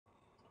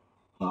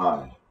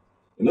Hi,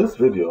 in this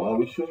video I'll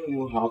be showing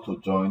you how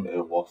to join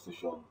a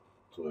workstation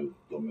to a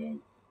domain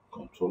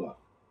controller.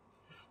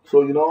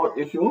 So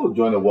if you want to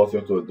join a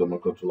workstation to a domain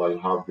controller, you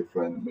have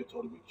different methods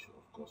which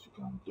of course you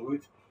can do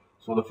it.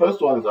 So the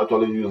first one is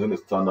actually using the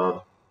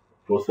standard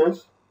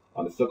process,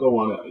 and the second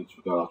one is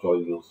you can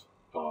actually use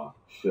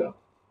PowerShell.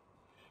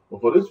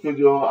 But for this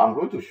video I'm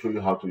going to show you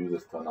how to use the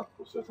standard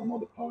process and not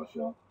the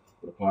PowerShell.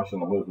 For the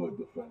PowerShell I'm going to do a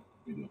different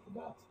video for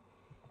that.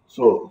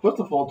 So first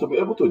of all, to be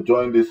able to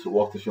join this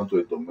workstation to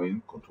a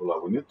domain controller,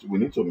 we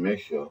need to make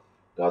sure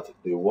that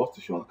the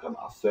workstation can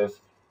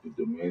access the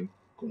domain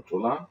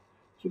controller.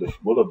 So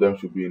both of them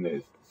should be in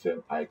the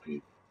same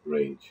IP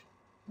range,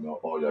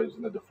 or you're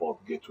using the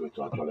default gateway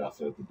to actually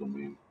access the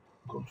domain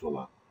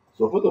controller.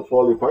 So first of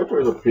all, if I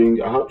try to ping,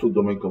 I have two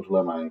domain controller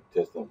in my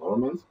test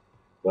environment.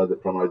 That's the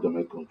primary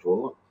domain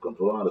controller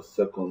and the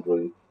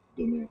secondary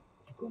domain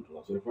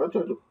controller. So if I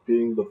try to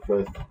ping the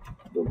first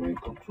domain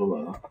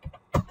controller,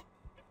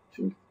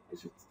 think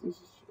this is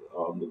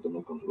the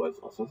domain controller is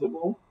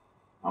accessible,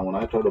 and when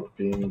I try to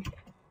ping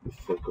the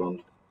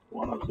second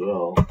one as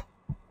well,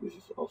 this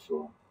is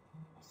also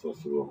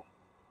accessible.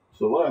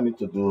 So what I need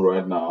to do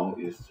right now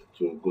is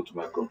to go to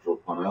my control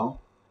panel.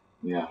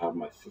 Here I have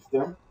my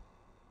system,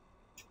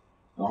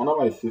 and under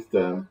my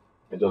system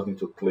I just need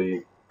to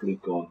click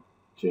on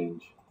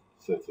change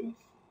settings.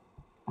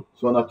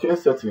 So on our change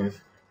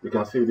settings, you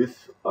can see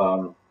this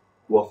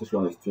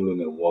workstation is still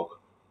in a work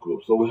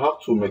group. So we have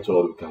two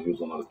methods we can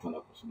use on our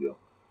standard procedure.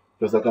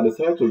 First, I can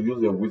decide to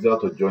use a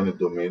wizard to join a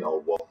domain or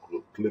work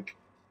group. Click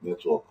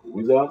network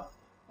wizard,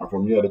 and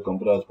from here the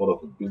computer is part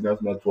of a business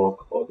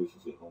network, or this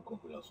is a home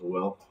computer. So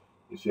well,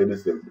 you see this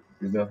is a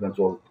business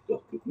network,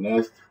 just click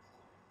next.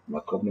 My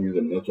company uses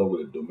a network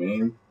with a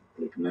domain,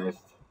 click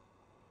next.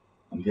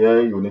 And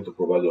here you need to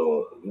provide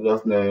your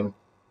user's name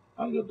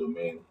and your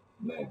domain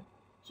name.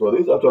 So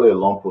this is actually a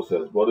long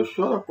process, but a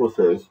shorter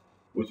process,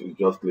 which is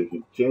just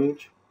clicking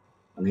change,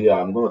 and here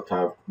I'm going to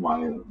type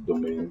my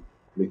domain,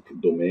 click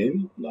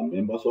domain that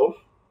members of,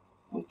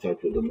 and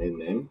type your domain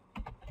name.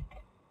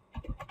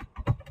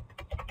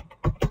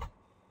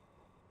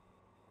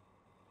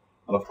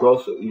 And of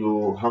course,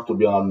 you have to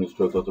be an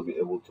administrator to be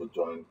able to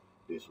join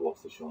this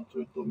workstation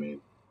to a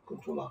domain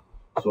controller.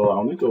 So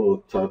I'll need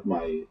to type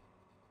my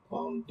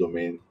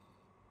domain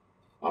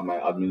and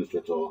my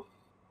administrator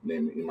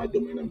name in my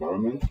domain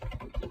environment.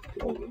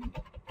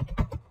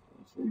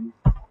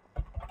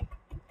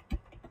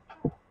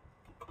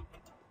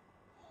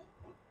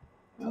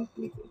 And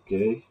click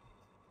OK.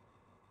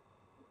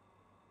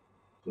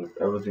 So if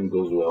everything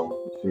goes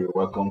well, say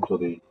welcome to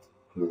the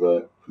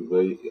Privé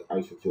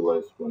ICT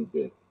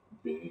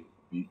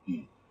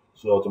License.be.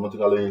 So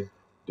automatically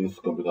this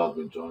computer has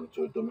been joined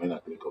to a domain. I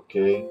click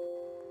OK.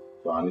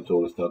 So I need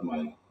to restart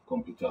my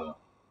computer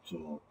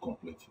to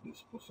complete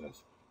this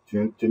process.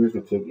 Changes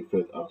will take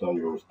effect after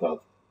you restart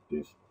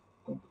this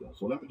computer.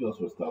 So let me just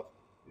restart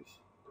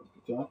this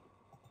computer.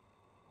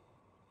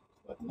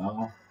 Start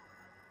now.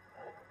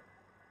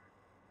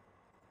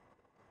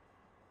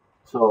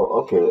 So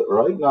okay,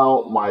 right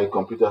now my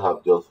computer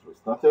has just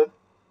restarted.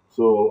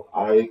 So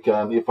I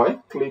can, if I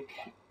click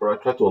or I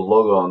try to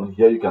log on,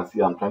 here you can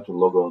see I'm trying to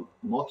log on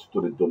not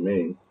to the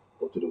domain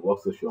but to the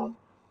workstation.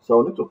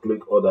 So I need to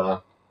click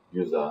other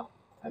user,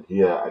 and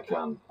here I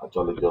can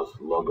actually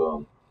just log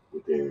on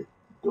with a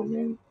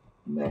domain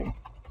name.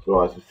 So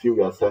as you see,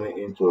 we are sending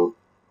into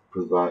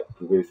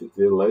privacy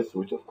list,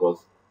 which of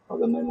course has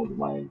the name of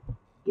my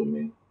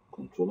domain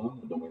controller,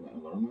 domain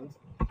environment.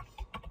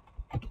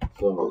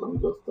 So let me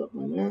just type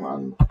my name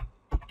and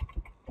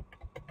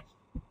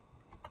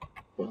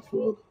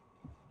password,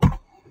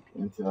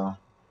 enter,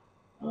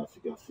 and as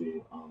you can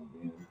see, I'm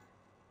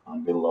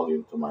being logged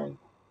into my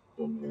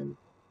domain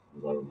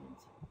environment.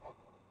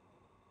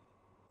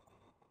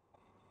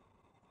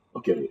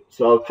 Okay,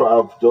 so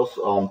I've just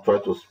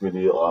tried to speed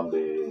it on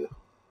the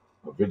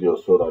video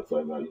so that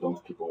you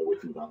don't keep on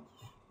waiting and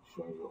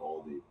showing you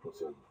all the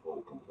process before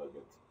the computer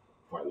gets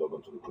before I log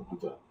onto the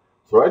computer.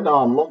 So right now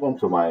I'm logged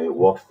onto my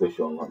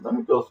workstation. Let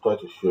me just try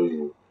to show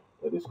you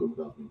that this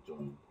computer has been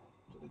joined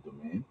to the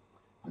domain.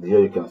 And here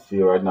you can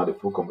see right now the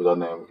full computer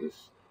name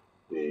is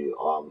the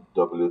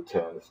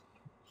W10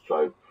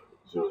 stripe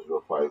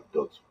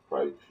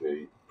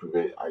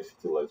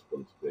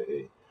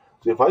 005.privateICTLicense.ba.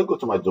 So if I go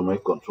to my domain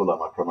controller,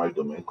 my primary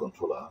domain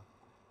controller,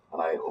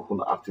 and I open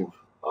active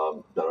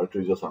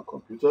directory users and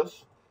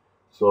computers,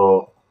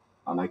 so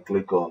and I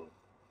click on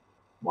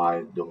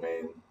my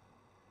domain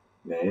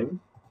name,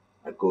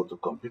 I go to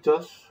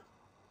computers,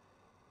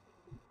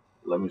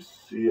 let me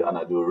see, and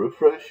I do a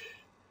refresh.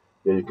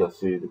 Here you can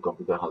see the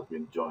computer has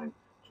been joined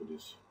to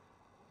this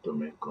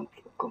domain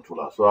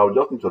controller. So I'll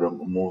just need to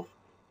remove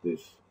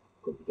this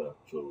computer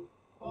to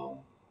a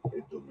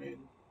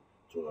domain,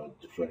 to a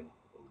different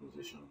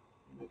organization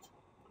unit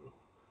group.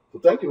 So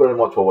thank you very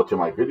much for watching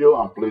my video,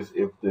 and please,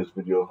 if this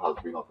video has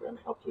been of any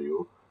help to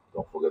you,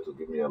 don't forget to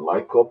give me a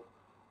like up,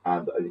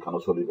 and you can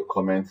also leave a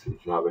comment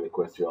if you have any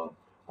question.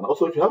 And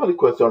also, if you have any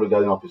question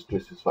regarding Office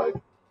 365,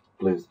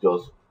 please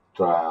just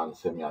try and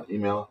send me an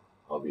email.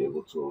 I'll be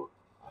able to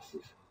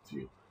assist to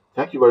you.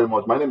 Thank you very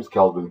much. My name is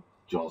Calvin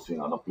Johnson,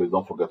 and please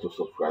don't forget to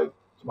subscribe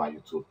to my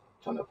YouTube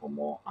channel for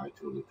more IT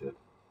related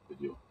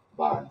video.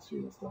 Bye and see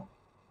you next time.